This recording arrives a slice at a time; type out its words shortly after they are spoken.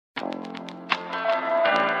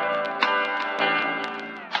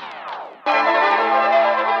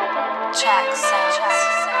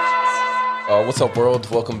What's up,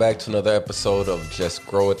 world? Welcome back to another episode of Just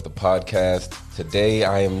Grow It, the podcast. Today,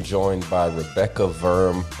 I am joined by Rebecca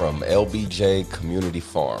Verm from LBJ Community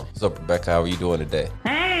Farm. What's up, Rebecca? How are you doing today?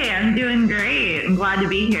 Hey, I'm doing great. I'm glad to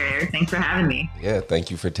be here. Thanks for having me. Yeah,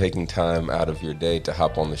 thank you for taking time out of your day to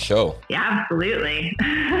hop on the show. Yeah, absolutely.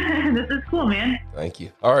 This is cool, man. Thank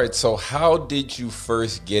you. All right, so how did you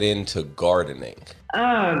first get into gardening?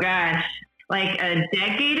 Oh, gosh. Like a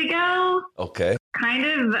decade ago? Okay. Kind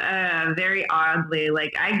of very oddly,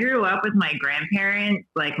 like I grew up with my grandparents.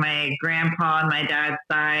 Like my grandpa on my dad's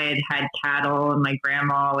side had cattle, and my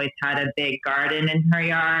grandma always had a big garden in her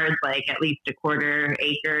yard, like at least a quarter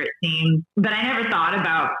acre, it seemed. But I never thought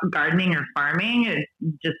about gardening or farming. It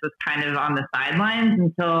just was kind of on the sidelines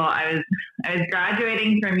until I was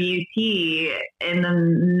graduating from UT in the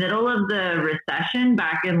middle of the recession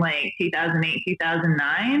back in like 2008,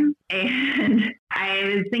 2009. And I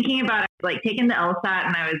was thinking about like taking the LSAT,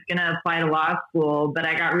 and I was going to apply to law school, but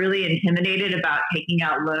I got really intimidated about taking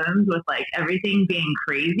out loans with like everything being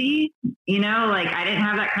crazy. You know, like I didn't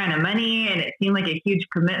have that kind of money, and it seemed like a huge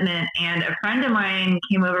commitment. And a friend of mine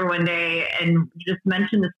came over one day and just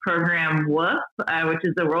mentioned this program, WOOF, which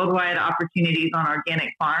is the Worldwide Opportunities on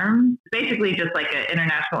Organic Farms. It's basically just like an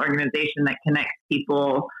international organization that connects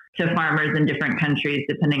people to farmers in different countries,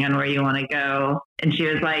 depending on where you want to go. And she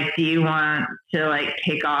was like, do you want to like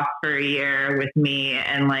take off for a year with me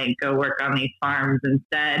and like go work on these farms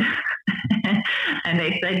instead? And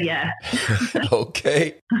they said yes.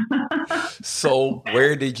 Okay. So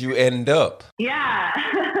where did you end up? Yeah.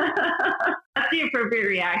 That's the appropriate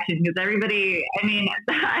reaction, because everybody, I mean,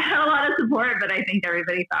 I had a lot of support, but I think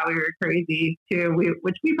everybody thought we were crazy too,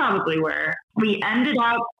 which we probably were. We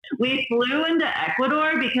flew into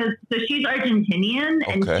Ecuador because, so she's Argentinian,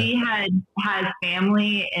 and she has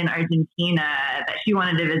family in Argentina that she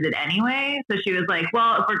wanted to visit anyway. So she was like,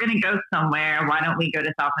 well, if we're going to go somewhere, why don't we go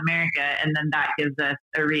to South America? And then that gives us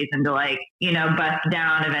a reason to like, you know, bust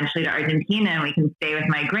down eventually to Argentina, and we can stay with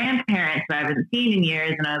my grandparents who I haven't seen in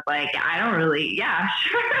years. And I was like, yeah,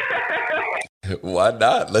 sure. Why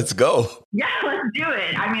not? Let's go. Yeah, let's do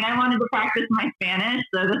it. I mean, I wanted to practice my Spanish,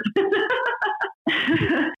 so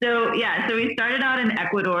so we started out in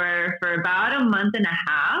Ecuador for about a month and a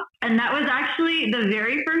half. And that was actually the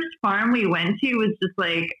very first farm we went to was just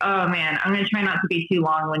like, oh man, I'm going to try not to be too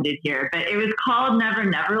long-winded here, but it was called Never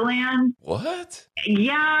Neverland. What?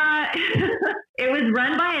 Yeah. It was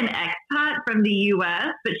run by an expat from the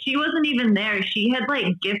U.S., but she wasn't even there. She had like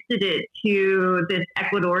gifted it to this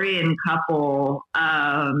Ecuadorian couple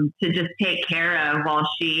to just take care of while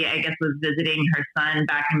she, I guess, was visiting her son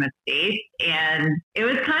back in the States. And it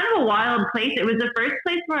was kind of a wild place. It was the first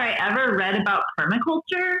place where I ever read about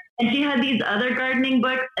permaculture. And she had these other gardening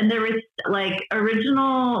books, and there was like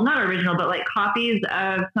not original, but like copies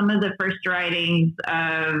of some of the first writings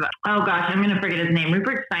of, oh gosh, I'm going to forget his name,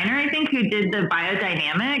 Rupert Steiner, I think, who did the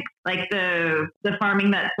biodynamics, like the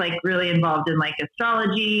farming that's like really involved in like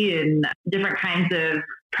astrology and different kinds of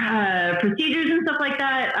procedures and stuff like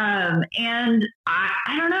that. And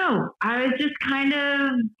I don't know, I was just kind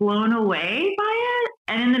of blown away by it.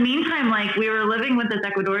 And in the meantime, like we were living with this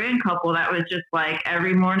Ecuadorian couple that was just like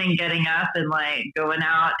every morning getting up and like going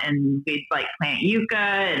out, and we'd like plant yucca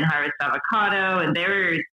and harvest avocado. And they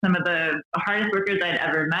were some of the hardest workers I'd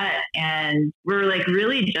ever met. And we're like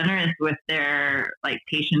really generous with their like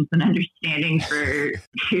patience and understanding for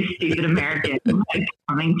two stupid Americans like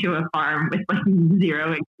coming to a farm with like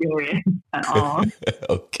zero experience at all.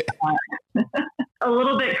 Okay. A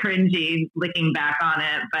little bit cringy looking back on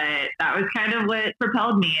it, but that was kind of what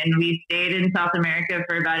propelled me. And we stayed in South America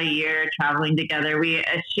for about a year, traveling together.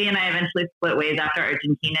 She and I eventually split ways after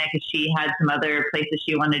Argentina because she had some other places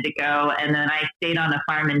she wanted to go. And then I stayed on a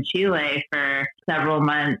farm in Chile for several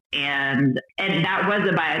months. And that was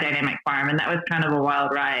a biodynamic farm. And that was kind of a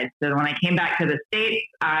wild ride. So when I came back to the States,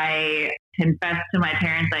 I confessed to my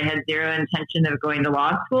parents I had zero intention of going to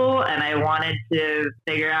law school, and I wanted to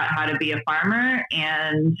figure out how to be a farmer.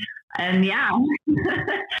 And yeah.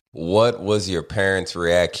 What was your parents'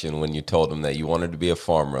 reaction when you told them that you wanted to be a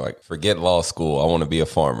farmer? Like, forget law school, I want to be a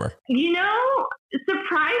farmer. You know,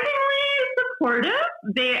 surprisingly supportive.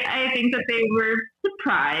 I think that they were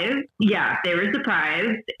surprised. Yeah, they were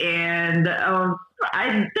surprised. And they were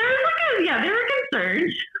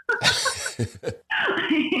concerned.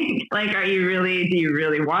 Like, do you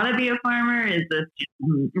really want to be a farmer? Is this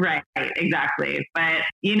right? Exactly. But,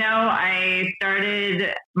 I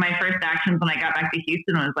started my first actions when I got back to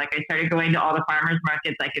Houston was like, I started going to all the farmers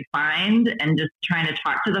markets I could find and just trying to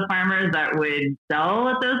talk to the farmers that would sell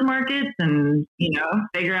at those markets and,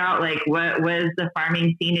 figure out like what was the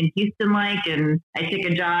farming scene in Houston like. And I took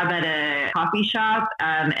a job at a coffee shop.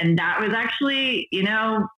 And that was actually,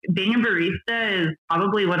 being a barista is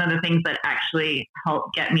probably one of the things that actually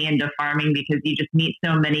helped get me into farming because you just meet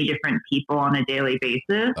so many different people on a daily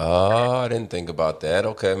basis. Oh, I didn't think about that.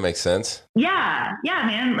 Okay, makes sense. Yeah,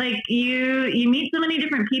 man. Like you meet so many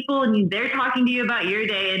different people and they're talking to you about your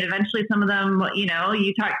day and eventually some of them, you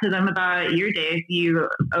talk to them about your day. You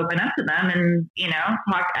open up to them and,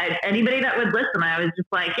 talk. Anybody that would listen, I was just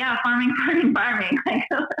like, yeah, farming.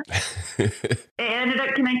 It ended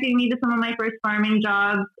up connecting me to some of my first farming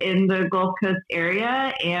jobs in the Gulf Coast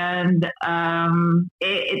area. And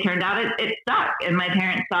it turned out it stuck. And my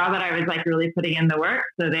parents saw that I was like really putting in the work.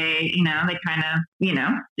 So they kind of,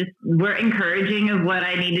 just were encouraging of what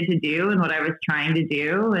I needed to do and what I was trying to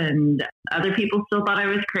do. And other people still thought I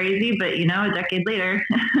was crazy, but a decade later.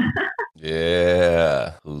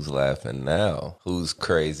 Yeah. Who's laughing now? Who's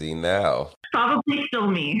crazy now? Probably still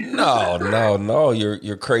me. No.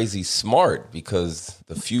 You're crazy smart because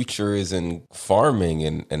the future is in farming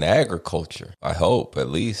and agriculture. I hope, at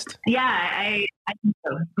least. Yeah, I think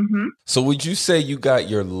so. Mm-hmm. So would you say you got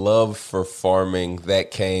your love for farming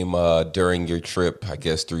that came during your trip, I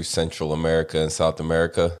guess, through Central America and South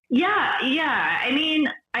America? Yeah. I mean,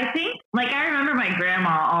 I think, I remember my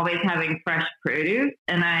grandma always having fresh produce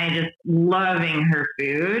and I just loving her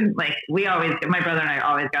food. Like, my brother and I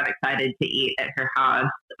always got excited to eat at her house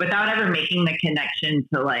without ever making the connection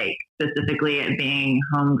to, specifically it being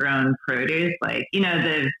homegrown produce.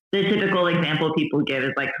 The typical example people give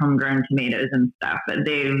is homegrown tomatoes and stuff, but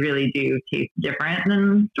they really do taste different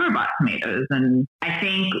than store-bought tomatoes. And I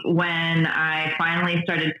think when I finally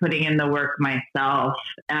started putting in the work myself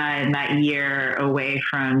in that year away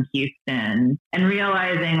from Houston and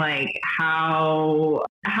realizing how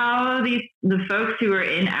the folks who are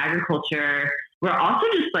in agriculture were also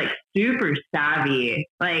just super savvy,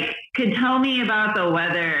 could tell me about the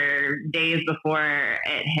weather days before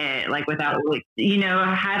it hit, without,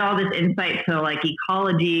 had all this insight to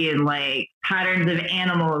ecology and patterns of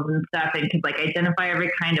animals and stuff and could identify every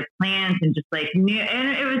kind of plant and just knew,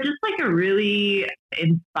 and it was just a really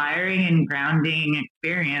inspiring and grounding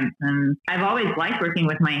experience. And I've always liked working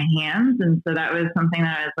with my hands. And so that was something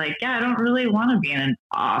that I was I don't really want to be in an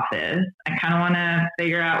office. I kind of want to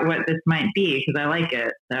figure out what this might be because I like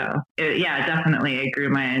it. So definitely I grew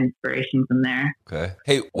my inspiration from there. Okay.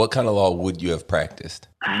 Hey, what kind of law would you have practiced?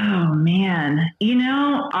 Oh man.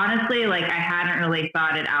 Honestly, I hadn't really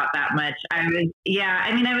thought it out that much. I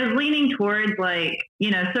was leaning towards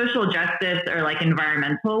social justice or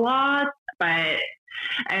environmental law, but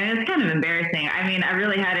it's kind of embarrassing. I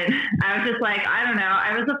really hadn't, I was just I don't know.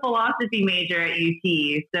 I was a philosophy major at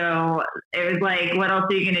UT. So it was what else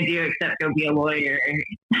are you going to do except go be a lawyer?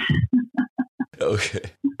 Okay.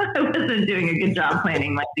 I wasn't doing a good job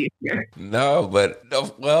planning my future. No, but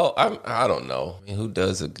I don't know. Who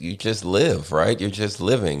does it? You just live, right? You're just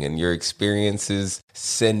living and your experiences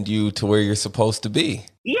send you to where you're supposed to be.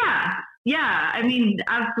 Yeah.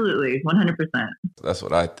 Absolutely. 100%. That's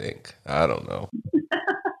what I think. I don't know.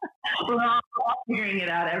 We're all figuring it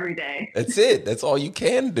out every day. That's it. That's all you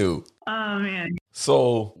can do. Oh, man.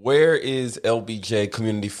 So where is LBJ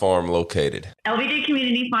Community Farm located? LBJ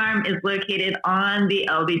Community Farm is located on the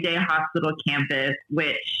LBJ Hospital campus,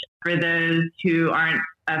 which for those who aren't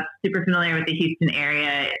super familiar with the Houston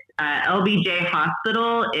area, LBJ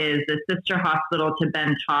Hospital is the sister hospital to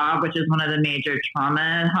Ben Taub, which is one of the major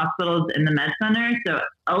trauma hospitals in the Med Center. So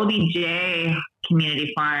LBJ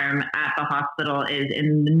Community Farm at the hospital is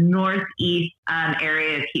in the northeast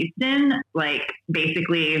area of Houston,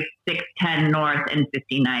 basically 610 north and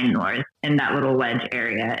 59 north in that little wedge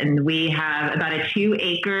area. And we have about a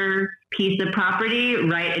 2-acre piece of property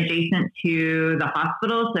right adjacent to the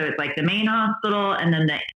hospital. So it's the main hospital and then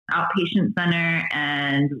the outpatient center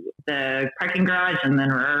and the parking garage, and then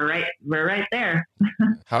we're right there.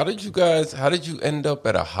 How did you end up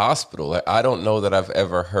at a hospital? I don't know that I've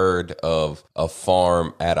ever heard of a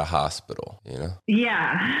farm at a hospital,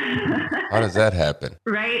 Yeah. How does that happen?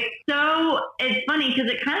 Right. So it's funny because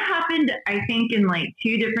it kind of happened, I think, in like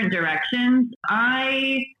two different directions.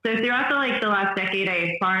 So throughout the last decade,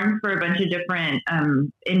 I farmed for a bunch of different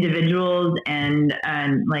individuals and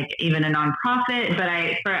like even a nonprofit. But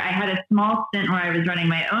I had a small stint where I was running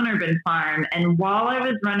my own urban farm. And while I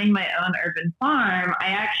was running my own urban farm, I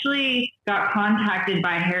actually got contacted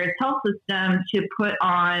by Harris Health System to put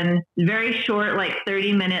on very short, like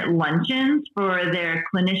 30-minute luncheons for their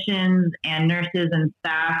clinicians and nurses and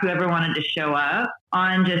staff, whoever wanted to show up,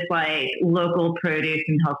 on just like local produce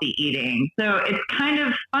and healthy eating. So it's kind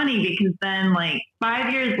of funny because then like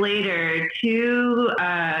 5 years later, two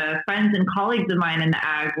friends and colleagues of mine in the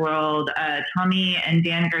ag world, Tommy and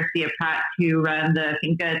Dan Garcia Pratt, who run the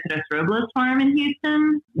Finca Tres Robles farm in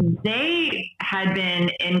Houston, they had been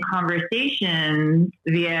in conversations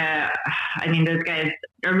those guys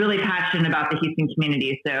are really passionate about the Houston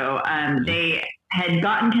community. So they had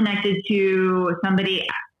gotten connected to somebody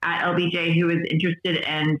at LBJ who was interested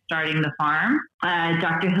in starting the farm,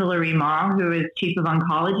 Dr. Hilary Ma, who is chief of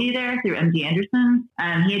oncology there through MD Anderson.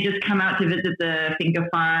 He had just come out to visit the Finca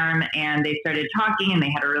farm, and they started talking, and they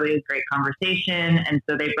had a really great conversation. And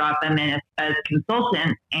so they brought them in as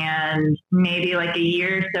consultants. And maybe like a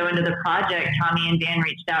year or so into the project, Tommy and Dan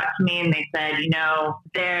reached out to me, and they said,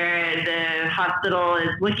 the hospital is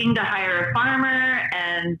looking to hire a farmer,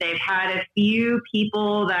 and they've had a few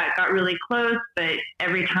people that got really close, but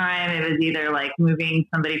every time it was either like moving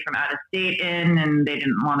somebody from out of state in and they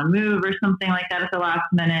didn't want to move or something like that at the last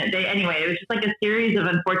minute. It was just like a series of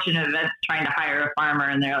unfortunate events trying to hire a farmer,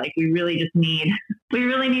 and they're like, we really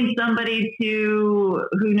need somebody who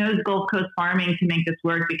knows Gulf Coast farming to make this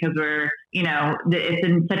work, because it's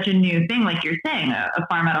in such a new thing, like you're saying, a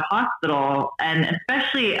farm at a hospital, and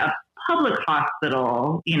especially a public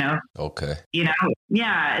hospital, Okay.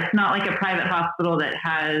 It's not like a private hospital that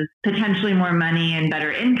has potentially more money and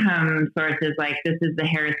better income sources. Like this is the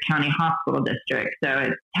Harris County Hospital District. So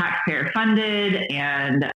it's taxpayer funded,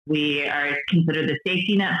 and we are considered the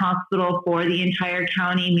safety net hospital for the entire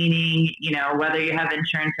county, meaning, whether you have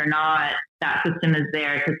insurance or not, that system is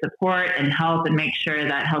there to support and help and make sure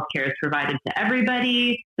that healthcare is provided to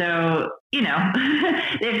everybody. So,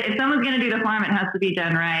 if someone's going to do the farm, it has to be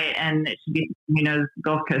done right, and it should be,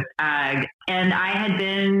 Gulf Coast ag. And I had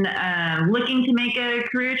been looking to make a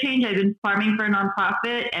career change. I'd been farming for a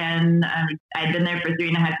nonprofit, and I'd been there for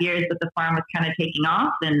 3.5 years, but the farm was kind of taking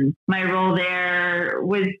off. And my role there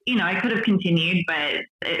was, I could have continued, but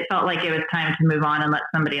it felt like it was time to move on and let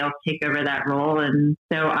somebody else take over that role. And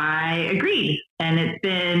so I agreed. And it's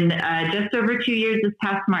been just over 2 years this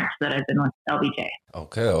past March that I've been with LBJ.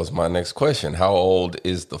 Okay, that was my next question. How old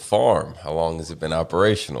is the farm? How long has it been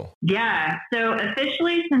operational? Yeah, so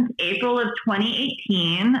officially since April of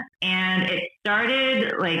 2018, and it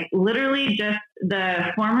started like literally just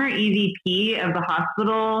the former EVP of the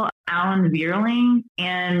hospital, Alan Vierling,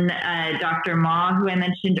 and Dr. Ma, who I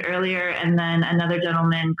mentioned earlier, and then another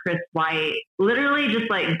gentleman, Chris White, literally just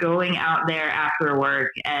like going out there after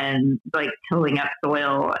work and like tilling up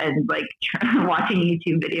soil and like watching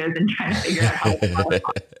YouTube videos and trying to figure out how to farm.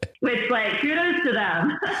 Which, like, kudos to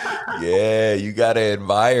them. Yeah, you got to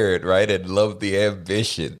admire it, right? And love the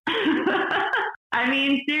ambition. I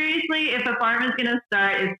mean, seriously, if a farm is going to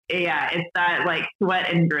start, it's that like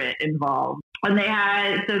sweat and grit involved. And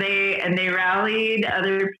they rallied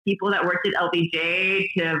other people that worked at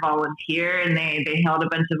LBJ to volunteer, and they held a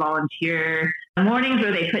bunch of volunteer mornings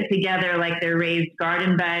where they put together like their raised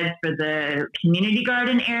garden beds for the community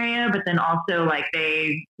garden area, but then also like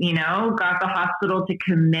they, got the hospital to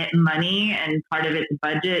commit money and part of its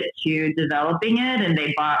budget to developing it. And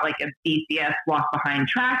they bought like a BCS walk behind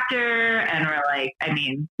tractor, and we're like,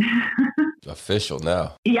 official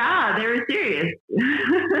now. Yeah, they were serious.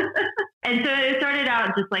 And so it started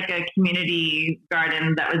out just like a community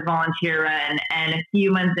garden that was volunteer run. And a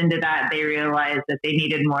few months into that, they realized that they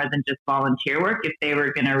needed more than just volunteer work if they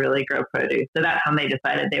were going to really grow produce. So that's when they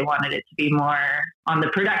decided they wanted it to be more on the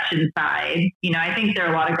production side. I think there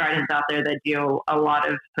are a lot of gardens out there that do a lot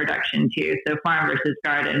of production too. So farm versus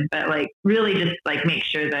garden, but like really just like make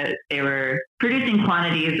sure that they were producing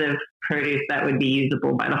quantities of produce that would be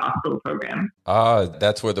usable by the hospital program.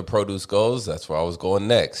 That's where the produce goes. That's where I was going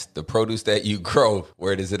next. The produce that you grow,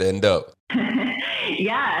 where does it end up?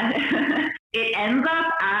 Yeah. It ends up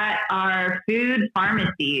at our food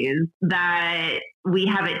pharmacies that we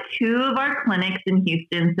have at 2 of our clinics in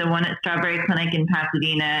Houston. So one at Strawberry Clinic in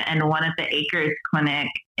Pasadena and one at the Acres Clinic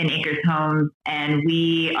in Acres Homes. And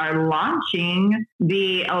we are launching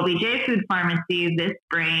the LBJ Food Pharmacy this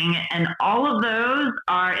spring. And all of those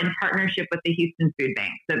are in partnership with the Houston Food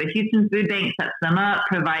Bank. So the Houston Food Bank sets them up,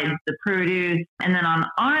 provides the produce. And then on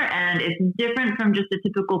our end, it's different from just a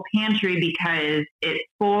typical pantry because it's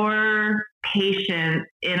for patients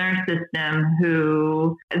in our system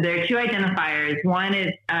who there are 2 identifiers. One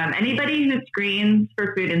is anybody who screens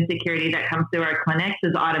for food insecurity that comes through our clinics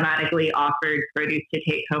is automatically offered produce to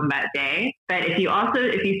take home that day. But if you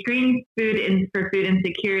screen for food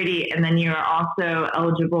insecurity and then you are also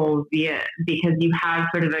eligible because you have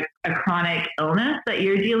sort of a chronic illness that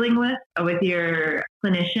you're dealing with your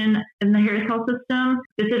clinician in the Harris Health System.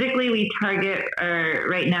 Specifically, we target,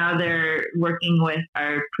 right now they're working with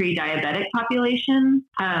our pre-diabetic population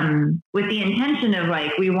with the intention of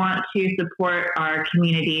we want to support our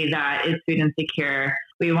community that is food insecure.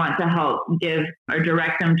 We want to help give or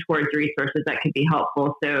direct them towards resources that could be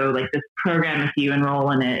helpful. So this program, if you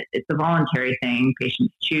enroll in it, it's a voluntary thing.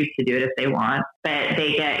 Patients choose to do it if they want, but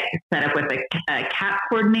they get set up with a CAP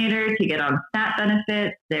coordinator to get on SNAP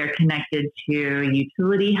benefits. They're connected to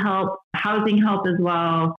utility help, housing help as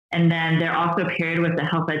well. And then they're also paired with a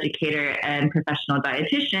health educator and professional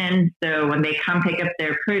dietitian. So when they come pick up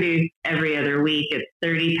their produce every other week, it's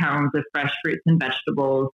 30 pounds of fresh fruits and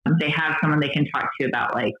vegetables. They have someone they can talk to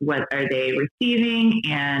about what are they receiving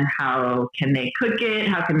and how can they cook it?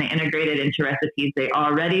 How can they integrate it into recipes they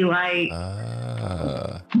already like?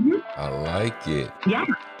 I like it. Yeah.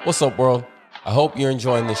 What's up, world? I hope you're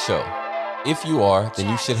enjoying the show. If you are, then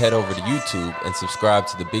you should head over to YouTube and subscribe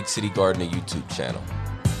to the Big City Gardener YouTube channel.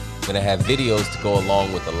 I'm going to have videos to go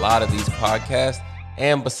along with a lot of these podcasts.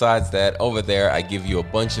 And besides that, over there, I give you a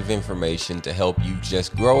bunch of information to help you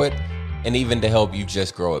just grow it and even to help you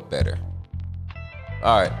just grow it better.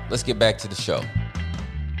 All right, let's get back to the show.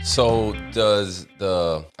 So does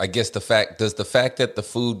the fact that the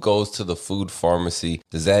food goes to the food pharmacy,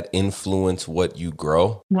 does that influence what you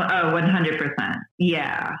grow? Well, 100%.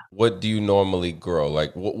 Yeah. What do you normally grow?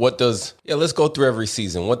 Let's go through every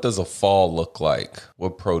season. What does a fall look like?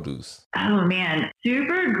 What produce? Oh man,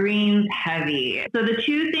 super greens heavy. So the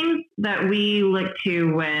 2 things that we look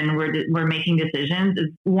to when we're making decisions is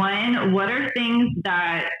one, what are things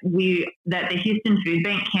that the Houston Food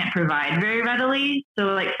Bank can't provide very readily?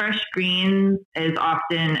 So fresh greens is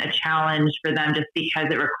often a challenge for them just because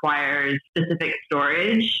it requires specific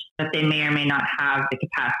storage that they may or may not have the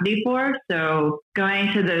capacity for. So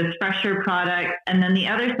going to those fresher products. And then the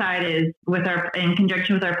other side is in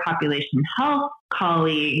conjunction with our population health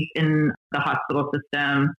colleagues in the hospital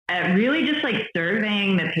system, at really just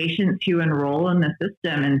surveying the patients who enroll in the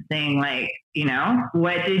system and saying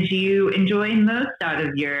what did you enjoy most out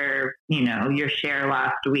of your share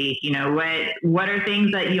last week? What are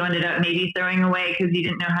things that you ended up maybe throwing away because you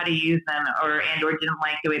didn't know how to use them or didn't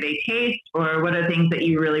like the way they taste, or what are things that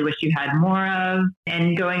you really wish you had more of,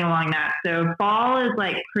 and going along that. So fall is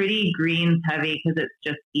pretty greens heavy because it's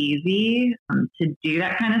just easy to do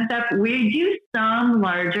that kind of stuff. We do some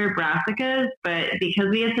larger brassicas, but because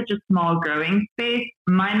we have such a small growing space,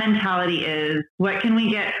 my mentality is what can we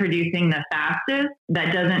get producing the fastest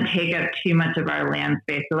that doesn't take up too much of our land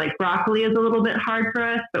space. So broccoli is a little bit hard for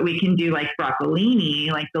us, but we can do broccolini,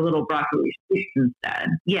 the little broccoli shoots instead.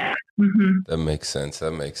 Yeah. Mm-hmm. That makes sense.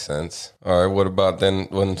 All right. What about then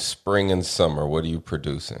when spring and summer? What are you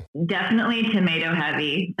producing? Definitely tomato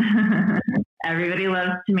heavy. Everybody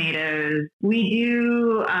loves tomatoes. We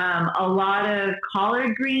do a lot of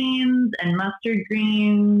collard greens and mustard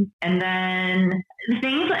greens, and then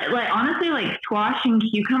things honestly squash and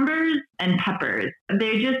cucumbers and peppers.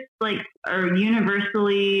 They just are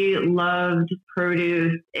universally loved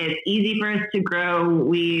produce. It's easy for us to grow.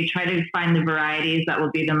 We try to find the varieties that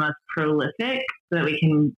will be the most prolific so that we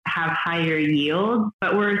can have higher yield,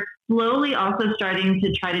 but we're slowly also starting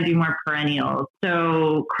to try to do more perennials.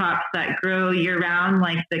 So crops that grow year round,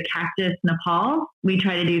 like the cactus Nepal, we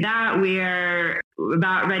try to do that. We're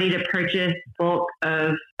about ready to purchase bulk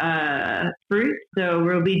of fruit. So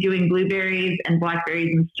we'll be doing blueberries and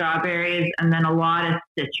blackberries and strawberries, and then a lot of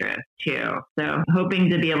citrus too. So hoping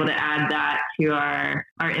to be able to add that to our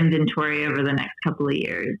inventory over the next couple of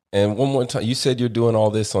years. And one more time, you said you're doing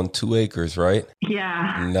all this on 2 acres, right?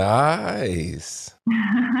 Yeah. Nice.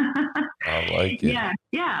 I like it.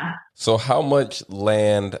 Yeah. So how much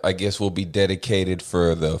land, I guess, will be dedicated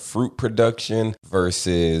for the fruit production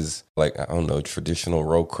versus traditional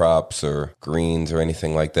row crops or greens or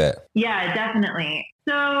anything like that? Yeah, definitely.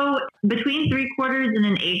 So between 3/4 and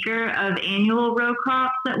an acre of annual row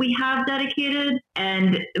crops that we have dedicated,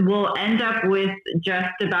 and we'll end up with just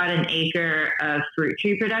about an acre of fruit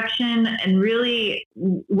tree production, and really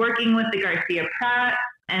working with the Garcia Pratt.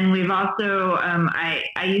 And we've also,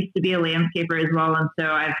 I used to be a landscaper as well. And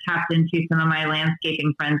so I've tapped into some of my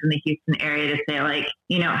landscaping friends in the Houston area to say, like,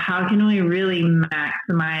 how can we really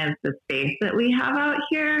maximize the space that we have out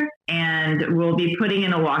here? And we'll be putting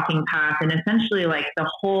in a walking path, and essentially like the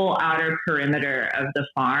whole outer perimeter of the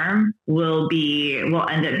farm will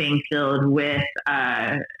end up being filled with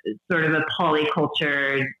sort of a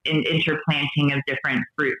polyculture and interplanting of different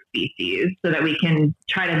fruit species so that we can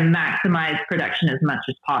try to maximize production as much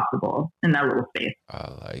as possible in that little space.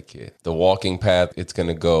 I like it. The walking path, it's going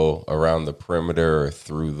to go around the perimeter or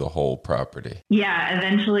through the whole property. Yeah,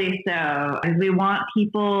 eventually so. As we want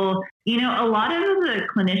people, a lot of the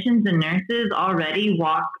clinicians and nurses already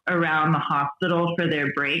walk around the hospital for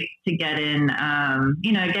their breaks to get in,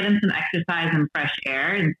 get in some exercise and fresh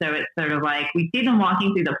air. And so it's sort of like we see them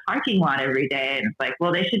walking through the parking lot every day. And it's like,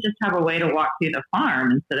 well, they should just have a way to walk through the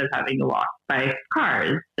farm instead of having to walk by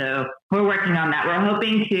cars. So we're working on that. We're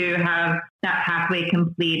hoping to have that pathway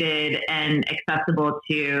completed and accessible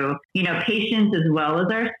to, patients as well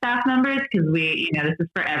as our staff members, because this is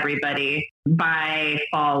for everybody, by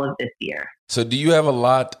fall of this year. So do you have a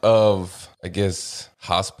lot of,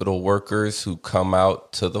 hospital workers who come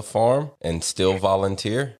out to the farm and still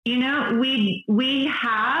volunteer?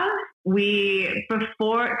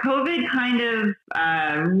 Before COVID kind of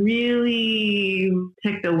really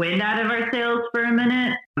took the wind out of our sails for a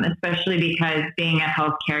minute, especially because being a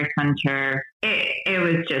healthcare center, it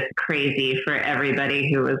was just crazy for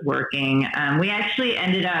everybody who was working. We actually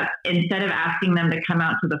ended up, instead of asking them to come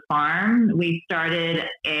out to the farm, we started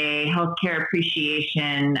a healthcare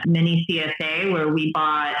appreciation mini CSA where we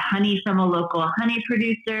bought honey from a local honey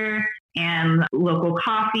producer and local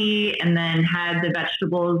coffee, and then had the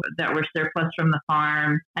vegetables that were surplus from the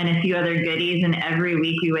farm and a few other goodies. And every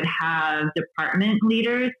week we would have department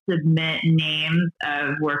leaders submit names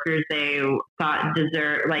of workers they thought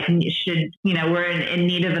were in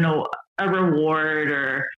need of a reward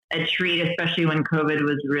or a treat, especially when COVID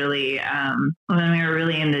was really, when we were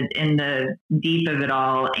really in the deep of it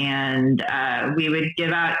all. And we would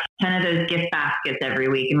give out 10 of those gift baskets every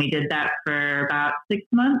week. And we did that for about 6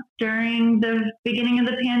 months during the beginning of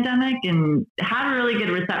the pandemic and had a really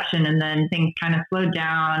good reception. And then things kind of slowed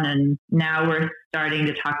down. And now we're starting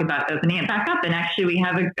to talk about opening it back up. And actually, we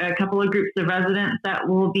have a couple of groups of residents that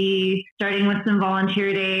will be starting with some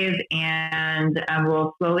volunteer days, and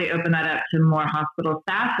we'll slowly open that up to more hospital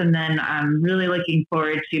staff. And then I'm really looking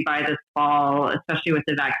forward to, by this fall, especially with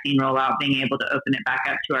the vaccine rollout, being able to open it back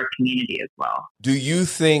up to our community as well. Do you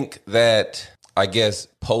think that,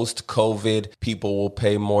 post-COVID, people will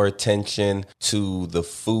pay more attention to the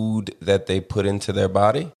food that they put into their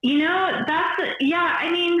body?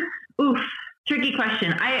 Tricky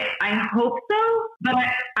question. I hope so, but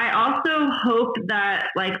I also hope that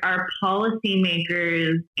our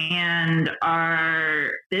policymakers and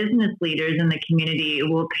our business leaders in the community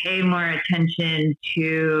will pay more attention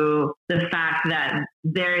to the fact that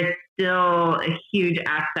there is still a huge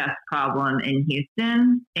access problem in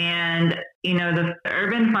Houston. And, the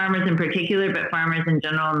urban farmers in particular, but farmers in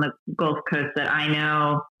general in the Gulf Coast that I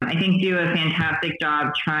know, I think do a fantastic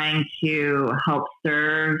job trying to help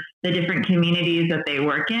serve the different communities that they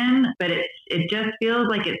work in. But it just feels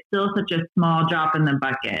like it's still such a small drop in the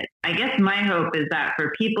bucket. I guess my hope is that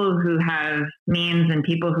for people who have means and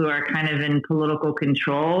people who are kind of in political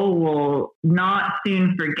control will not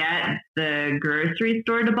soon forget the grocery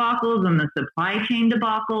store debacles and the supply chain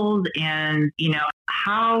debacles and,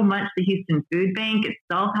 how much the Houston Food Bank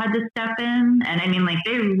itself had to step in. And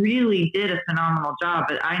they really did a phenomenal job.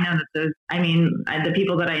 But I know that the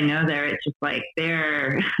people that I know there, it's just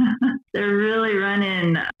they're really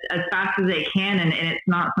running as fast as they can. And it's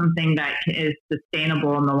not something that is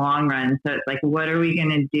sustainable in the long run. So it's what are we going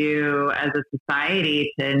to do as a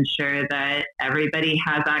society to ensure that everybody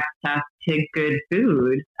has access to good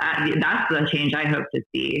food? That's the change I hope to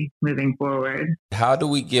see moving forward. How do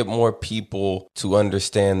we get more people to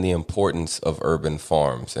understand the importance of urban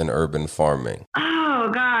farms and urban farming?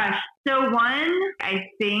 Oh, gosh. So one, I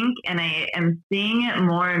think, and I am seeing it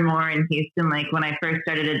more and more in Houston, when I first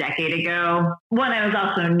started a decade ago. One, I was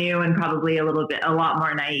also new and probably a lot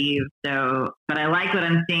more naive. But I like what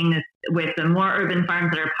I'm seeing this with the more urban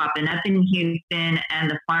farms that are popping up in Houston and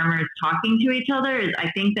the farmers talking to each other. Is I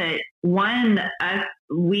think that one, us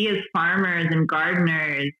we as farmers and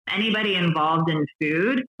gardeners, anybody involved in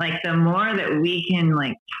food, like the more that we can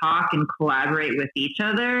like talk and collaborate with each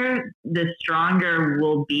other, the stronger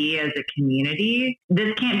we'll be as a community.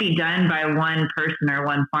 This can't be done by one person or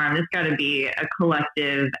one farm. This got to be a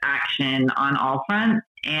collective action on all fronts.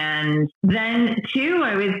 And then two,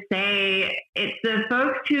 I would say it's the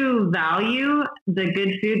folks who value the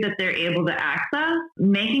good food that they're able to access,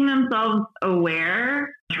 making themselves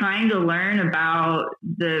aware, trying to learn about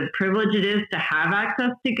the privilege it is to have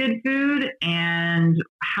access to good food and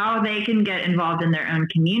how they can get involved in their own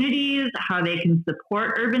communities, how they can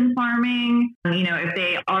support urban farming. You know, if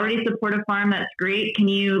they already support a farm, that's great. Can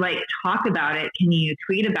you like talk about it? Can you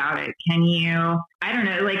tweet about it? Can you, I don't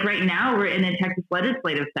know, like right now we're in a Texas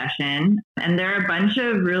legislative session and there are a bunch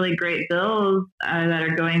of really great bills that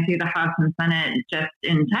are going through the House and Senate just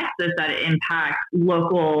in Texas that impact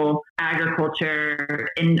local agriculture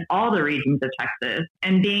in all the regions of Texas.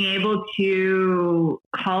 And being able to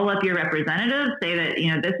call up your representatives, say that,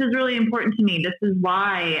 you know, this is really important to me. This is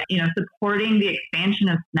why, you know, supporting the expansion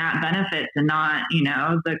of SNAP benefits and not, you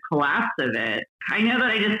know, the collapse of it. I know that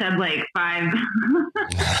I just said like 5.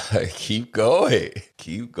 Keep going.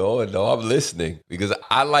 Keep going. No, I'm listening because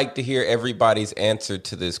I like to hear everybody's answer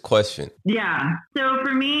to this question. Yeah. So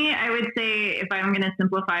for me, I would say if I'm going to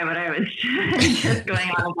simplify what I was just going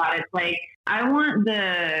on about, it's like I want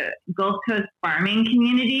the Gulf Coast farming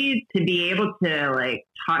community to be able to like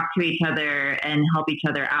talk to each other and help each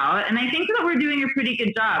other out. And I think that we're doing a pretty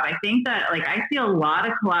good job. I think that like I see a lot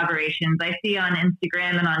of collaborations. I see on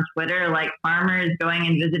Instagram and on Twitter, like farmers going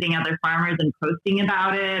and visiting other farmers and posting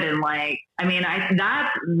about it. And like, I mean, that's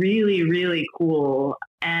really, really cool.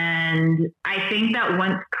 And I think that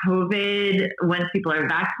once people are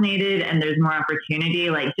vaccinated and there's more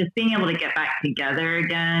opportunity, like just being able to get back together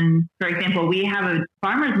again. For example, we have a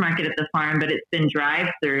farmer's market at the farm, but it's been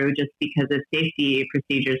drive-through just because of safety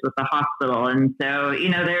procedures with the hospital. And so, you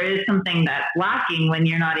know, there is something that's lacking when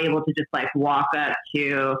you're not able to just like walk up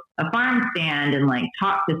to a farm stand and like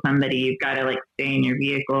talk to somebody. You've got to like stay in your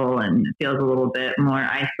vehicle and it feels a little bit more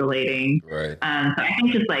isolating. Right. So I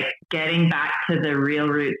think just like getting back to the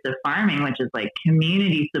real roots of farming, which is like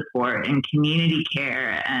community support and community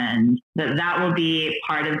care, and that will be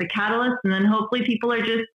part of the catalyst. And then hopefully people are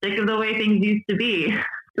just sick of the way things used to be.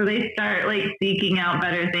 So they start like seeking out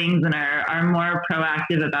better things and are more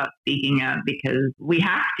proactive about speaking up because we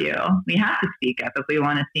have to speak up if we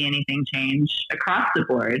want to see anything change across the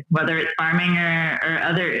board, whether it's farming or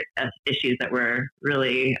other issues that we're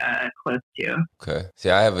really close to. Okay. See,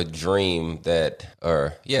 I have a dream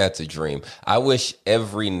it's a dream. I wish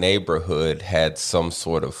every neighborhood had some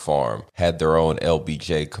sort of farm, had their own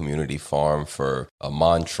LBJ community farm for a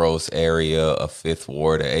Montrose area, a Fifth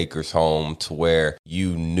Ward, a Acres Home, to where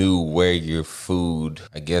you knew where your food,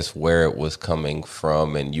 I guess, where it was coming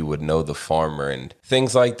from, and you would know the farmer and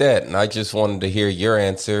things like that. And I just wanted to hear your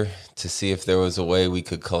answer to see if there was a way we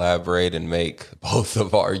could collaborate and make both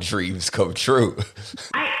of our dreams come true.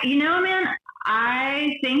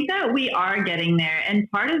 I think that we are getting there. And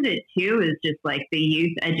part of it, too, is just like the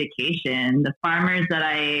youth education. The farmers that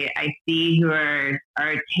I see who are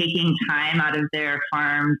taking time out of their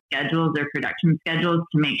farm schedules, their production schedules,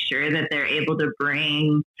 to make sure that they're able to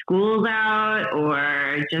bring schools out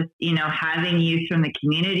or just, you know, having youth from the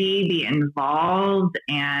community be involved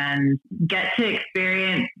and get to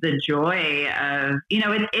experience the joy of, you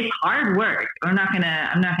know, it's hard work. I'm not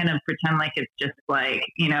gonna pretend like it's just like,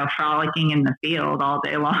 you know, frolicking in the field all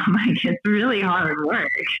day long. Like it's really hard work.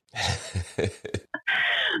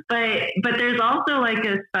 But there's also like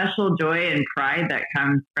a special joy and pride that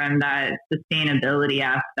comes from that sustainability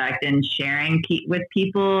aspect and sharing with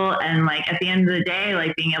people. And like at the end of the day,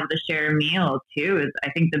 like being able to share a meal too is,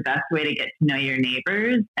 I think, the best way to get to know your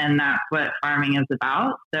neighbors. And that's what farming is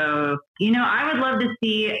about. So, you know, I would love to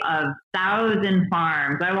see 1,000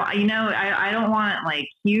 farms. I don't want like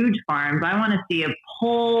huge farms. I want to see a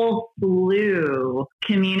whole slew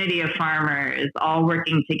community of farmers all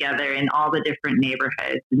working together in all the different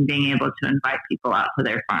neighborhoods and being able to invite people out to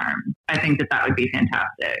their farms. I think that would be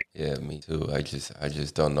fantastic. Yeah, me too. I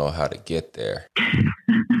just don't know how to get there.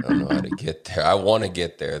 I don't know how to get there. I want to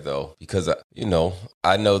get there though, because you know,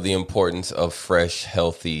 I know the importance of fresh,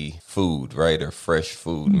 healthy food, right? Or fresh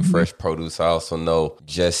food and fresh produce. I also know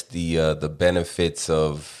just the benefits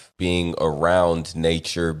of being around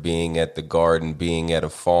nature, being at the garden, being at a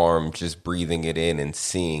farm, just breathing it in and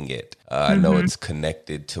seeing it. I know it's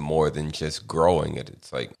connected to more than just growing it.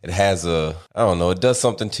 It's like it has it does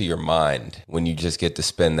something to your mind when you just get to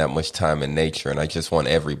spend that much time in nature. And I just want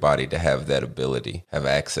everybody to have that ability, have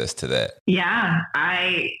access to that. Yeah,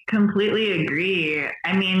 I completely agree.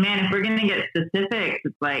 I mean, man, if we're going to get specifics,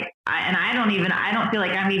 it's like, I don't feel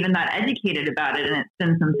like I'm even that educated about it. And it's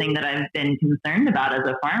been something that I've been concerned about as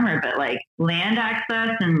a farmer, but like land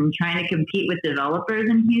access and trying to compete with developers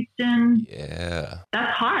in Houston. Yeah.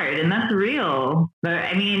 That's hard and that's real. But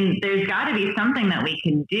I mean, there's got to be something that we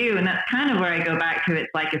can do. And that's kind of where I go back to.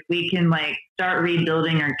 It's like, if we can like start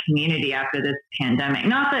rebuilding our community after this pandemic.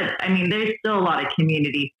 Not that, I mean, there's still a lot of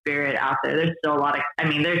community spirit out there. There's still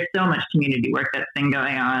there's so much community work that's been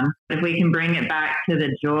going on. If we can bring it back to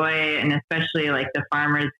the joy, and especially like the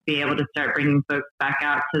farmers be able to start bringing folks back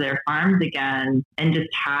out to their farms again and just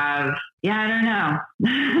have, I don't know,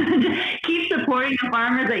 keep supporting the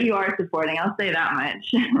farmers that you are supporting. I'll say that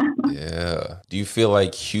much. Yeah. Do you feel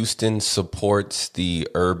like Houston supports the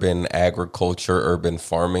urban agriculture, urban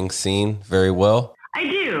farming scene very well? I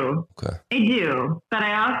do. Okay. I do. But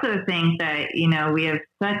I also think that, we have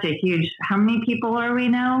such a huge, how many people are we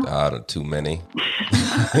now? Too many.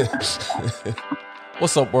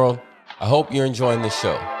 What's up, world? I hope you're enjoying the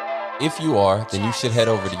show. If you are, then you should head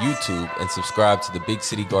over to YouTube and subscribe to the Big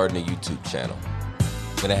City Gardener YouTube channel.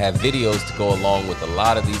 I'm going to have videos to go along with a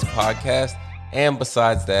lot of these podcasts. And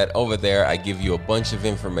besides that, over there, I give you a bunch of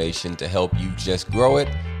information to help you just grow it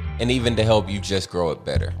and even to help you just grow it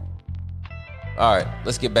better. All right,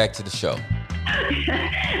 let's get back to the show.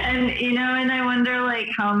 And I wonder, like,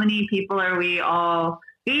 how many people are we all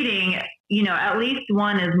feeding? At least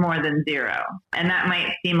one is more than zero. And that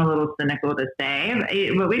might seem a little cynical to say,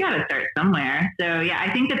 but we got to start somewhere. So, yeah,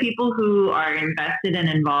 I think the people who are invested and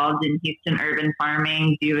involved in Houston urban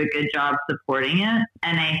farming do a good job supporting it.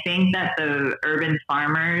 And I think that the urban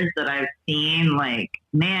farmers that I've seen, like,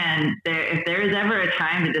 man, if there is ever a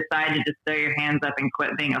time to decide to just throw your hands up and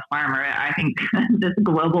quit being a farmer, I think this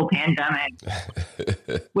global pandemic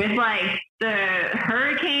with like the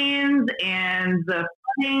hurricanes and the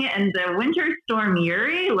flooding and the winter storm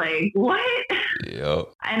Uri, like what? Yep.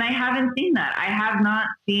 And I haven't seen that. I have not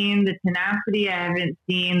seen the tenacity. I haven't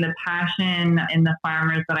seen the passion in the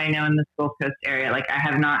farmers that I know in the Gulf Coast area. Like I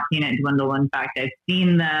have not seen it dwindle. In fact, I've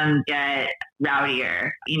seen them get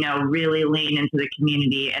rowdier, really lean into the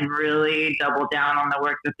community and really double down on the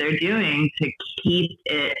work that they're doing to keep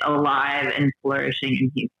it alive and flourishing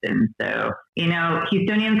in Houston. So,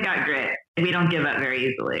 Houstonians got grit. We don't give up very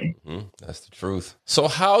easily. Mm-hmm. That's the truth. So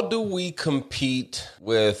how do we compete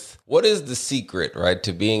with, what is the secret, right,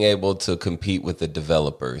 to being able to compete with the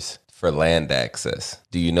developers for land access?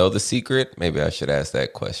 Do you know the secret? Maybe I should ask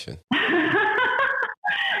that question.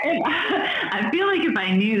 I feel like if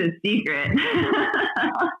I knew the secret, it'd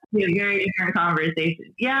be a very different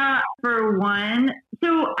conversation. Yeah, for one.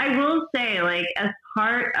 So I will say, like, as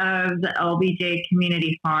part of the LBJ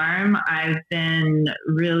Community Farm, I've been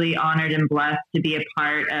really honored and blessed to be a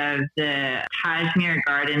part of the Cashmere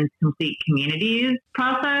Gardens Complete Communities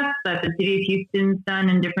process that the City of Houston's done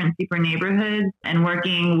in different super neighborhoods, and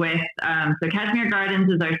working with, so Cashmere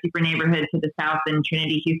Gardens is our super neighborhood to the south, and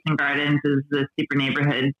Trinity Houston Gardens is the super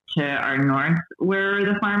neighborhood to our north where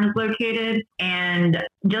the farm is located. And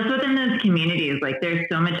just within those communities, like there's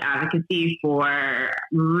so much advocacy for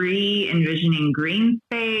re-envisioning green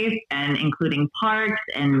space and including parks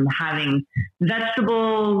and having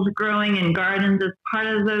vegetables growing in gardens as part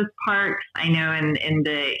of those parks. I know in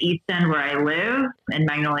the East End where I live, in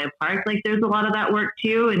Magnolia Park, like there's a lot of that work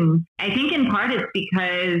too. And I think in part it's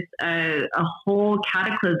because a whole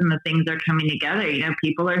cataclysm of things are coming together.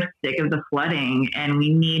 People are sick of the flooding and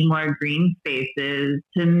we need more green spaces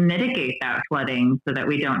to mitigate that flooding so that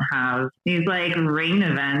we don't have these like rain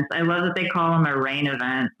events. I love that they call them a rain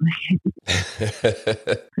event.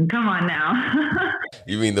 Come on now.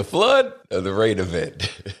 You mean the flood or the rain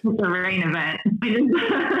event? The rain event.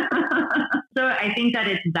 So I think that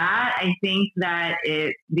it's that. I think that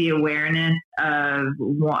it's the awareness of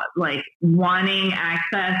wanting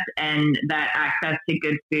access, and that access to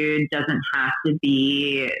good food doesn't have to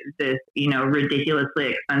be this,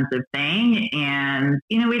 ridiculously expensive thing. And,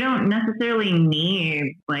 we don't necessarily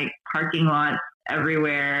need like parking lots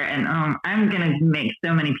everywhere. And I'm going to make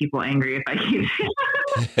so many people angry if I keep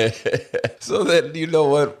So then, you know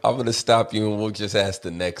what? I'm going to stop you and we'll just ask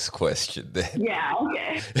the next question then. Yeah,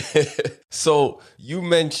 okay. So you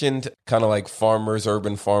mentioned kind of like farmers,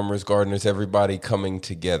 urban farmers, gardeners, everybody coming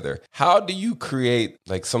together. How do you create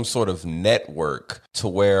like some sort of network to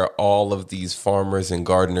where all of these farmers and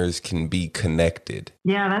gardeners can be connected?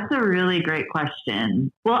 Yeah, that's a really great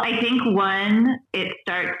question. Well, I think one, it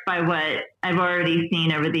starts by what I've already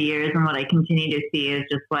seen over the years and what I continue to see is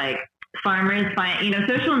just like farmers find,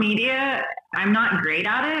 social media, I'm not great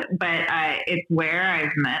at it, but it's where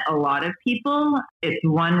I've met a lot of people. It's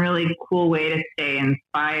one really cool way to stay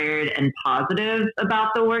inspired and positive about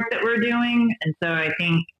the work that we're doing. And so I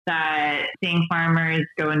think that seeing farmers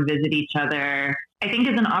go and visit each other, I think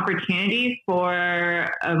is an opportunity for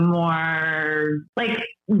a more like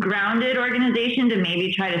grounded organization to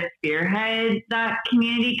maybe try to spearhead that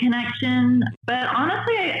community connection. But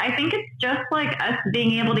honestly, I think it's just like us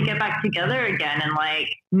being able to get back together again and like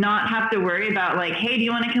not have to worry about like, hey, do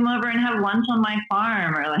you want to come over and have lunch on my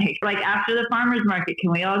farm? Or like after the farmer's market,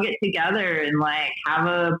 can we all get together and like have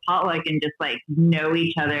a potluck and just like know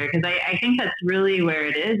each other? Because I think that's really where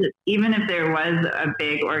it is. Even if there was a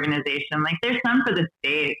big organization, like there's some for the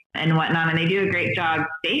state and whatnot, and they do a great job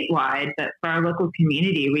statewide, but for our local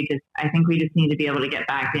community, I think we just need to be able to get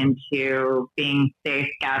back into being safe,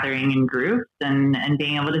 gathering in groups and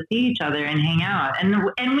being able to see each other and hang out.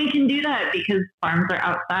 And we can do that because farms are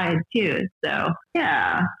outside too. So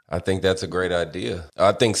yeah. I think that's a great idea.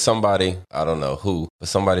 I think somebody, I don't know who, but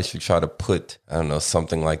somebody should try to put, I don't know,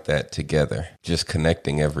 something like that together, just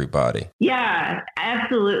connecting everybody. Yeah,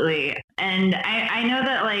 absolutely. And I know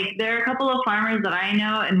that like there are a couple of farmers that I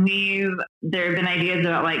know, and there have been ideas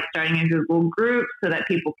about like starting a Google group so that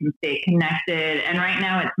people can stay connected. And right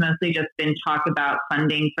now it's mostly just been talk about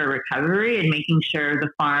funding for recovery and making sure the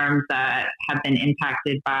farms that have been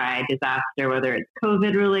impacted by disaster, whether it's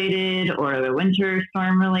COVID related or the winter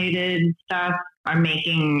storm related stuff,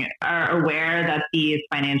 are aware that these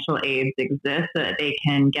financial aids exist so that they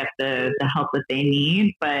can get the help that they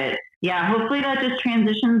need. But yeah, hopefully that just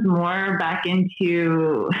transitions more back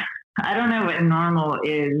into, I don't know what normal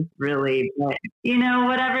is really, but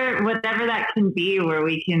whatever that can be, where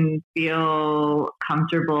we can feel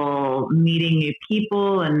comfortable meeting new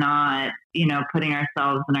people and not, putting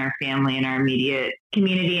ourselves and our family and our immediate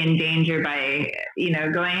community in danger by,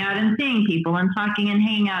 going out and seeing people and talking and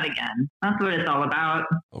hanging out again. That's what it's all about.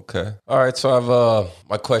 Okay. All right. So I've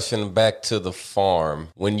my question back to the farm.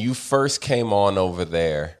 When you first came on over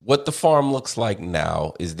there, what the farm looks like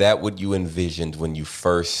now, is that what you envisioned when you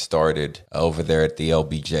first started over there at the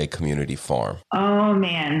LBJ Community Farm? Oh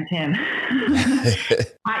man, Tim.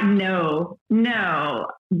 No,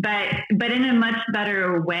 but in a much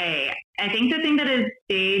better way. I think the thing that has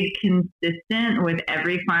stayed consistent with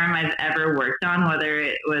every farm I've ever worked on, whether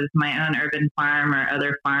it was my own urban farm or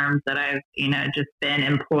other farms that I've, just been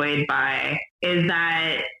employed by, is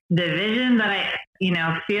that the vision that I,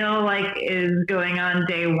 feel like is going on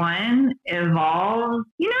day one evolves,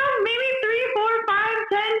 maybe 3, 4, 5,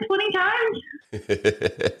 10, 20 times.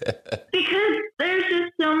 Because there's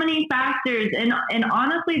just so many factors. And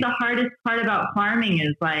honestly, the hardest part about farming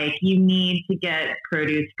is like you need to get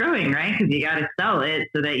produce growing, right? Because you got to sell it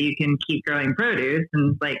so that you can keep growing produce.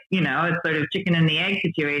 And like, it's sort of chicken and the egg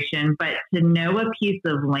situation. But to know a piece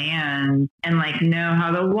of land and like know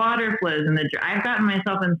how the water flows and I've gotten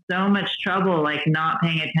myself in so much trouble, like not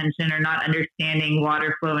paying attention or not understanding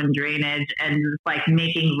water flow and drainage and like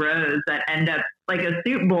making roads that end up like a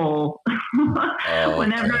soup bowl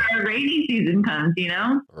whenever our rainy season comes,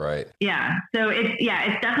 Right. Yeah. So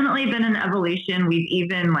it's definitely been an evolution. We've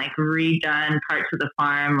even like redone parts of the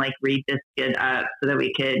farm, like redisced up so that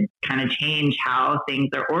we could kind of change how things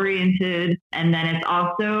are oriented. And then it's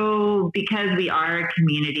also because we are a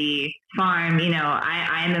community farm,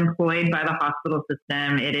 I am employed by the hospital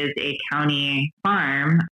system. It is a county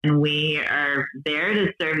farm and we are there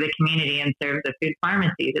to serve the community and serve the food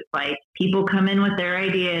pharmacies. It's like people come in with their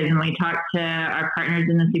ideas and we talk to our partners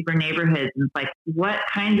in the super neighborhoods and it's like, what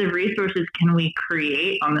kinds of resources can we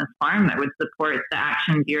create on this farm that would support the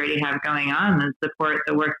actions you already have going on and support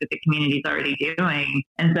the work that the community is already doing?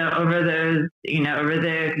 And so over those, over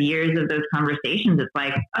the years of those conversations, it's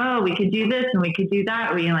like, oh, we could do this and we could do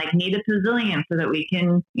that. We like need to it's resilient so that we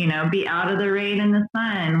can, be out of the rain and the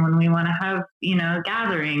sun when we want to have,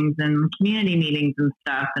 gatherings and community meetings and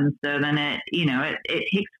stuff. And so then it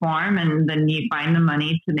takes form, and then you find the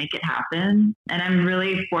money to make it happen. And I'm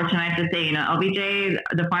really fortunate, I have to say, LBJ,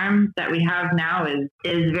 the farm that we have now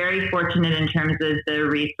is very fortunate in terms of the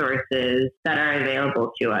resources that are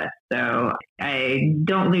available to us. So I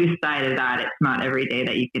don't lose sight of that. It's not every day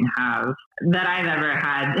that you can have, that I've ever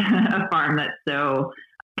had a farm that's so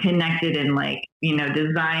connected and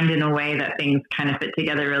designed in a way that things kind of fit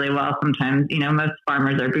together really well. Sometimes, most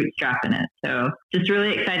farmers are bootstrapping it. So just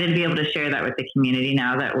really excited to be able to share that with the community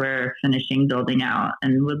now that we're finishing building out.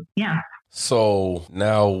 And So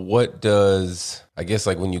now what does, I guess,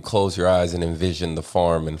 when you close your eyes and envision the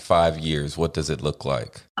farm in 5 years, what does it look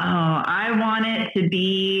like? Oh, I want it to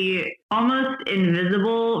be almost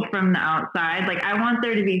invisible from the outside. I want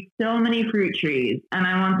there to be so many fruit trees, and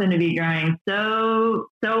I want them to be growing so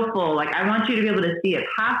full. I want you to be able to see a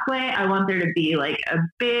pathway. I want there to be a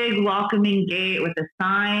big welcoming gate with a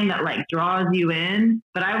sign that draws you in.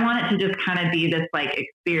 But I want it to just kind of be this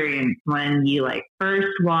experience when you first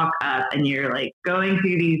walk up and you're going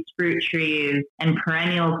through these fruit trees and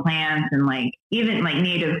perennial plants and even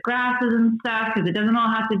native grasses and stuff, because it doesn't all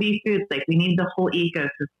have to be fruits. We need the whole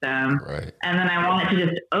ecosystem. Right. And then I want it to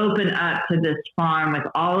just open up to this farm with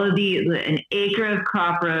all of an acre of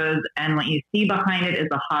crop rows, and what you see behind it is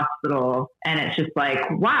a hospital, and it's just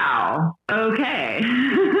wow, okay.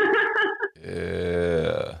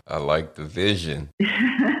 Yeah, I like the vision.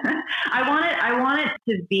 I want it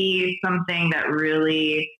to be something that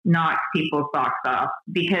really knocks people's socks off,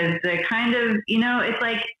 because the kind of,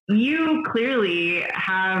 it's you clearly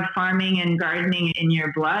have farming and gardening in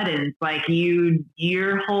your blood, and it's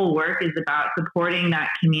your whole work is about supporting that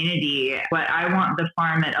community. What I want the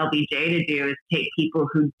farm at LBJ to do is take people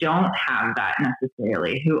who don't have that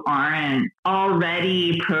necessarily, who aren't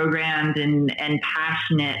already programmed and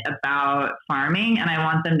passionate about farming, and I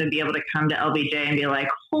want them to be able to come to LBJ and be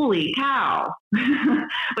holy cow,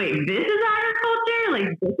 wait, this is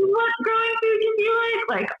agriculture? This is what growing food can be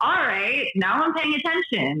like? All right, now I'm paying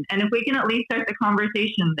attention. And if we can at least start the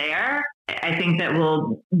conversation there, I think that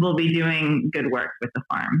we'll be doing good work with the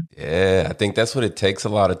farm. Yeah, I think that's what it takes a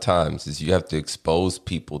lot of times, is you have to expose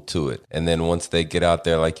people to it. And then once they get out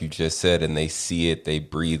there, like you just said, and they see it, they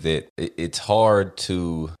breathe it, it's hard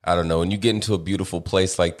to, I don't know, when you get into a beautiful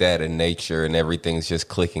place like that in nature and everything's just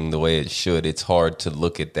clicking the way it should, it's hard to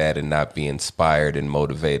look at that and not be inspired and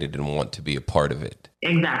motivated and want to be a part of it.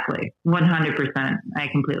 Exactly. 100%. I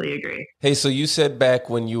completely agree. Hey, so you said back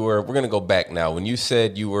when we're going to go back now, when you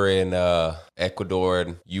said you were in Ecuador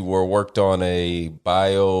and you worked on a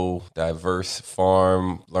biodiverse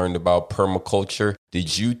farm, learned about permaculture.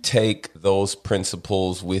 Did you take those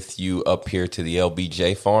principles with you up here to the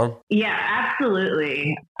LBJ farm? Yeah,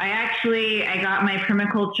 absolutely. I got my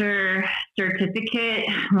permaculture certificate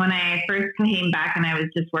when I first came back, and I was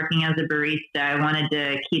just working as a barista. I wanted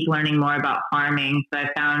to keep learning more about farming. So I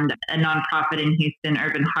found a nonprofit in Houston,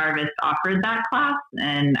 Urban Harvest, offered that class,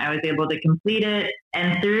 and I was able to complete it.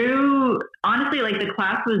 And honestly, the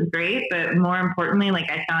class was great, but more importantly,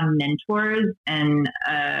 I found mentors and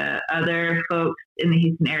other folks in the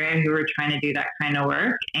Houston area who were trying to do that kind of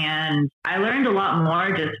work. And I learned a lot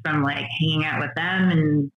more just from hanging out with them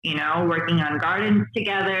and, working on gardens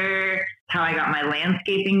together. How I got my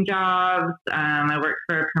landscaping jobs. I worked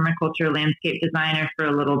for a permaculture landscape designer for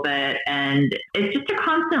a little bit, and it's just a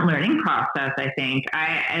constant learning process. I think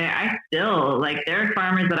I still there are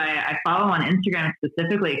farmers that I follow on Instagram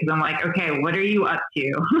specifically, because I'm okay, what are you up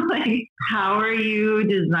to? How are you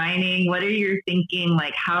designing? What are you thinking?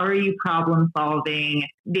 How are you problem solving?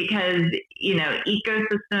 Because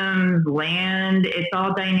ecosystems, land, it's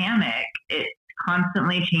all dynamic. It's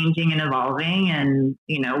constantly changing and evolving, and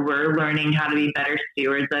we're learning how to be better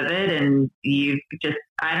stewards of it. And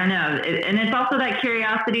I don't know. And it's also that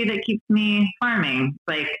curiosity that keeps me farming.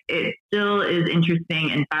 It still is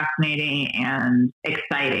interesting and fascinating and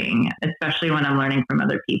exciting, especially when I'm learning from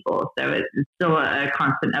other people. So it's still a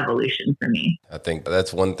constant evolution for me. I think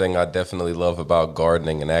that's one thing I definitely love about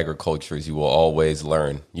gardening and agriculture is you will always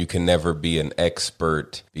learn. You can never be an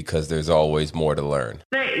expert because there's always more to learn.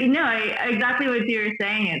 But exactly what you were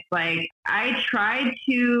saying. It's I tried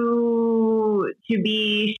to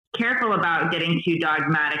be careful about getting too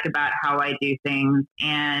dogmatic about how I do things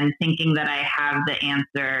and thinking that I have the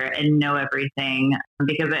answer and know everything,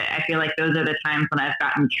 because I feel like those are the times when I've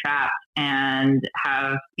gotten trapped and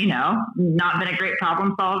have, not been a great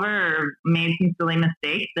problem solver or made some silly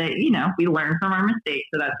mistakes that, we learn from our mistakes.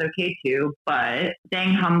 So that's okay too. But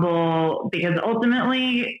staying humble, because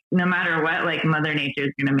ultimately, no matter what, like Mother Nature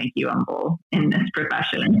is going to make you humble in this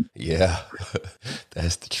profession. Yeah,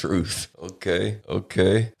 that's the truth. Okay.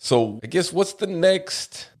 So I guess what's the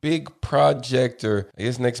next big project, or I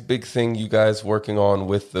guess next big thing you guys working on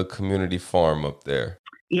with the community farm up there?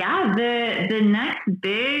 Yeah, the next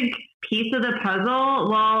big piece of the puzzle,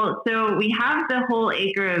 well, so we have the whole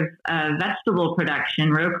acre of vegetable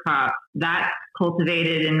production, row crop, that's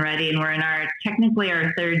cultivated and ready, and we're in technically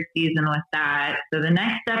our third season with that. So the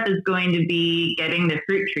next step is going to be getting the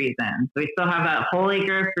fruit trees in. So we still have a whole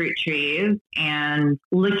acre of fruit trees, and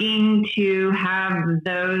looking to have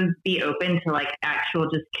those be open to like actual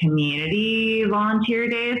just community volunteer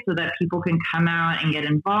days so that people can come out and get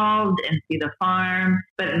involved and see the farm.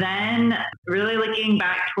 But then really looking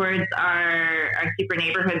back towards our super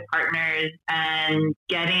neighborhood partners and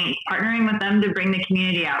partnering with them to bring the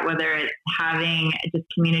community out, whether it's having just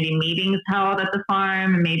community meetings held at the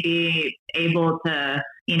farm and maybe able to,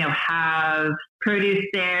 have produce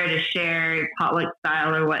there to share potluck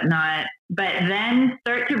style or whatnot, but then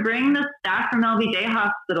start to bring the staff from LBJ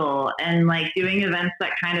Hospital and like doing events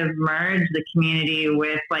that kind of merge the community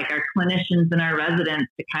with like our clinicians and our residents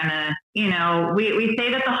to kind of, we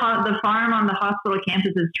say that the farm on the hospital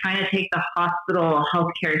campus is trying to take the hospital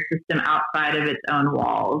healthcare system outside of its own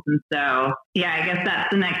walls. And so, yeah, I guess that's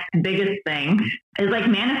the next biggest thing is like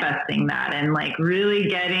manifesting that and like really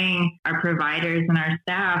getting our providers and our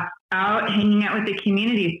staff out hanging out with the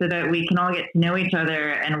community so that we can all get to know each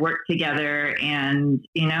other and work together and,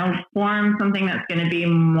 form something that's going to be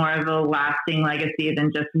more of a lasting legacy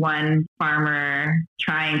than just one farmer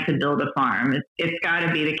trying to build a farm. It's got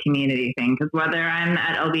to be the community thing, because whether I'm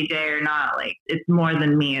at LBJ or not, like it's more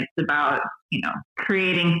than me. It's about,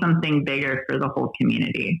 creating something bigger for the whole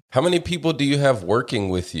community. How many people do you have working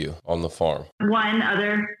with you on the farm? One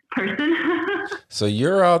other person. So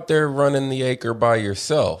you're out there running the acre by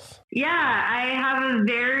yourself. Yeah, I have a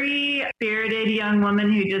very spirited young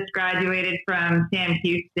woman who just graduated from Sam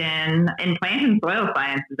Houston in plant and soil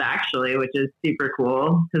sciences, actually, which is super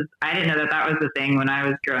cool because I didn't know that was a thing when I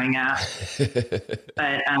was growing up.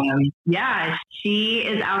 But yeah, she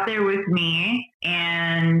is out there with me,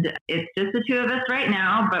 and it's just the two of us right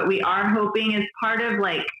now, but we are hoping as part of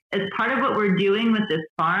what we're doing with this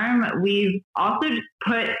farm, we've also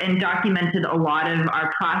put and documented a lot of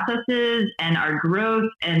our processes and our growth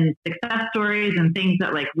and success stories and things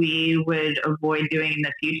that like we would avoid doing in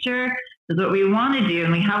the future. Is what we want to do,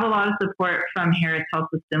 and we have a lot of support from Harris Health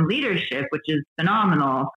System leadership, which is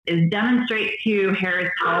phenomenal, is demonstrate to Harris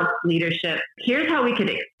Health leadership, here's how we could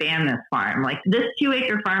expand this farm. Like this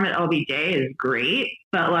 2-acre farm at LBJ is great,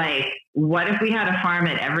 but like, what if we had a farm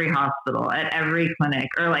at every hospital, at every clinic?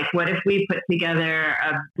 Or like, what if we put together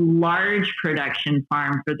a large production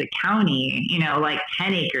farm for the county, like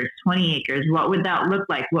 10 acres, 20 acres? What would that look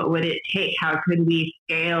like? What would it take? How could we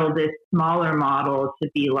scale this smaller model to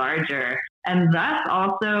be larger? And thus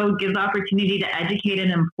also gives opportunity to educate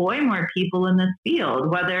and employ more people in this field,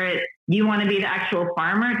 whether it's you want to be the actual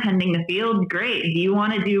farmer tending the field, great. Do you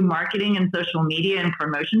want to do marketing and social media and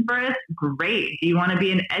promotion for us? Great. Do you want to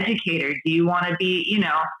be an educator? Do you want to be,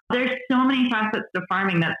 there's so many facets to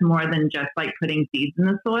farming that's more than just like putting seeds in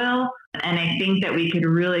the soil. And I think that we could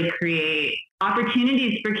really create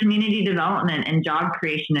opportunities for community development and job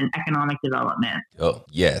creation and economic development. Oh,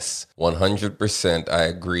 yes, 100%. I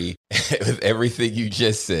agree with everything you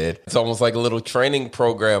just said. It's almost like a little training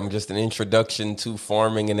program, just an introduction to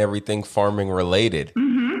farming and everything farming related.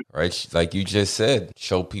 Mm-hmm. Right? Like you just said,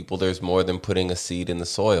 show people there's more than putting a seed in the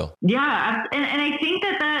soil. Yeah. And I think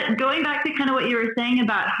that going back to kind of what you were saying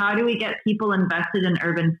about how do we get people invested in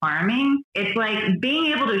urban farming, it's like being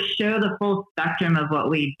able to show the full spectrum of what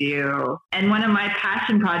we do. And one of my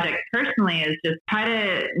passion projects personally is just try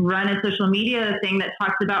to run a social media thing that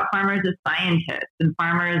talks about farmers as scientists and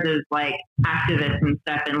farmers as like activists and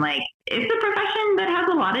stuff. And like, it's a profession that has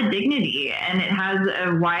a lot of dignity and it has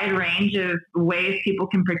a wide range of ways people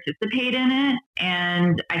can participate in it.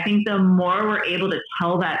 And I think the more we're able to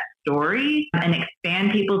tell that story and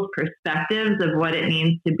expand people's perspectives of what it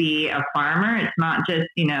means to be a farmer. It's not just,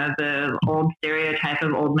 the old stereotype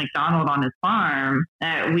of old MacDonald on his farm.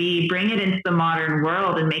 We bring it into the modern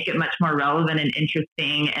world and make it much more relevant and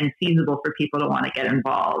interesting and feasible for people to want to get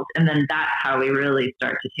involved. And then that's how we really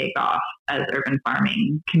start to take off as urban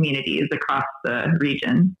farming communities across the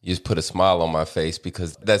region. You just put a smile on my face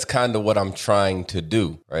because that's kind of what I'm trying to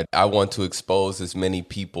do, right? I want to expose as many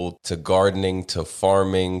people to gardening, to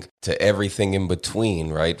farming, to everything in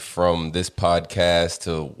between, right? From this podcast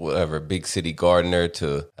to whatever, Big City Gardener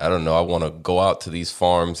to, I don't know, I want to go out to these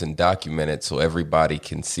farms and document it so everybody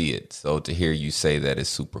can see it. So to hear you say that is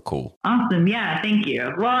super cool. Awesome. Yeah, thank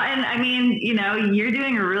you. Well, and I mean, you're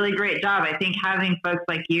doing a really great job. I think having folks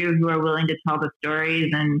like you who are willing to tell the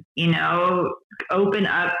stories and, open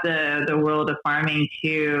up the world of farming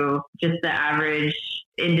to just the average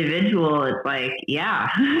individual, it's like, yeah,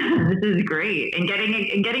 this is great. And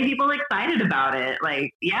getting people excited about it.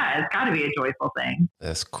 Like, yeah, it's got to be a joyful thing.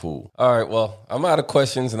 That's cool. All right. Well, I'm out of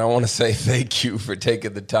questions and I want to say thank you for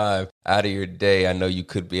taking the time out of your day. I know you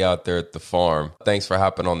could be out there at the farm. Thanks for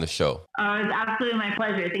hopping on the show. Oh, it's absolutely my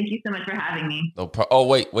pleasure. Thank you so much for having me. No problem. Oh,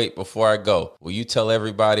 wait, before I go, will you tell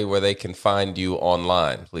everybody where they can find you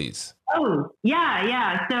online, please? Oh,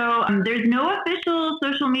 yeah. So there's no official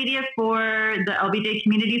social media for the LBJ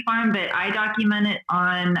Community Farm, but I document it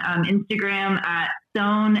on Instagram at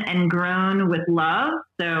Sown and Grown with Love.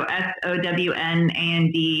 So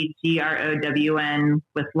SOWNANDGROWN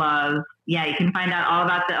with Love. Yeah, you can find out all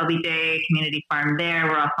about the LBJ Community Farm there.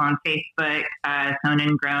 We're also on Facebook, Sown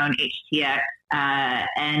and Grown HTX.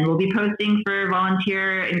 And we'll be posting for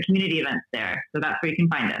volunteer and community events there. So that's where you can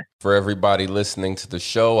find us. For everybody listening to the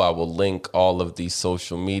show, I will link all of the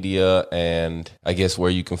social media and I guess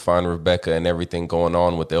where you can find Rebecca and everything going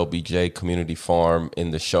on with LBJ Community Farm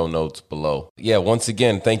in the show notes below. Yeah, once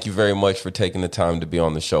again, thank you very much for taking the time to be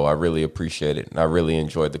on the show. I really appreciate it. And I really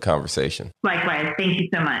enjoyed the conversation. Likewise. Thank you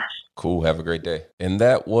so much. Cool. Have a great day. And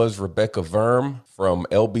that was Rebecca Verm from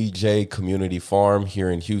LBJ Community Farm here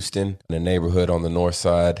in Houston, in a neighborhood on the north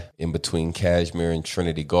side in between Cashmere and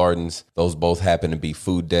Trinity Gardens. Those both happen to be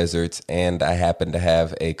food deserts, and I happen to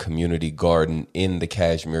have a community garden in the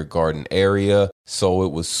Cashmere Garden area. So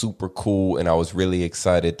it was super cool, and I was really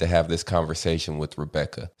excited to have this conversation with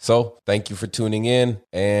Rebecca. So thank you for tuning in,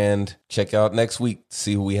 and check out next week to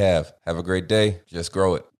see who we have. Have a great day. Just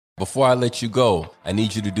grow it. Before I let you go, I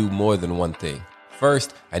need you to do more than one thing.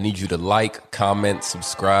 First, I need you to like, comment,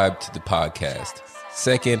 subscribe to the podcast.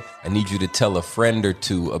 Second, I need you to tell a friend or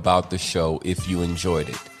two about the show if you enjoyed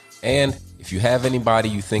it. And if you have anybody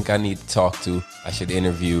you think I need to talk to, I should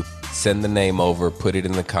interview, send the name over, put it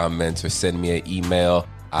in the comments, or send me an email,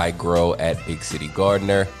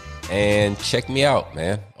 igrow@BigCityGardener. And check me out,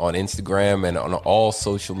 man, on Instagram and on all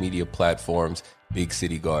social media platforms, Big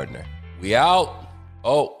City Gardener. We out.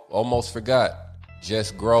 Oh, almost forgot.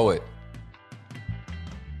 Just grow it.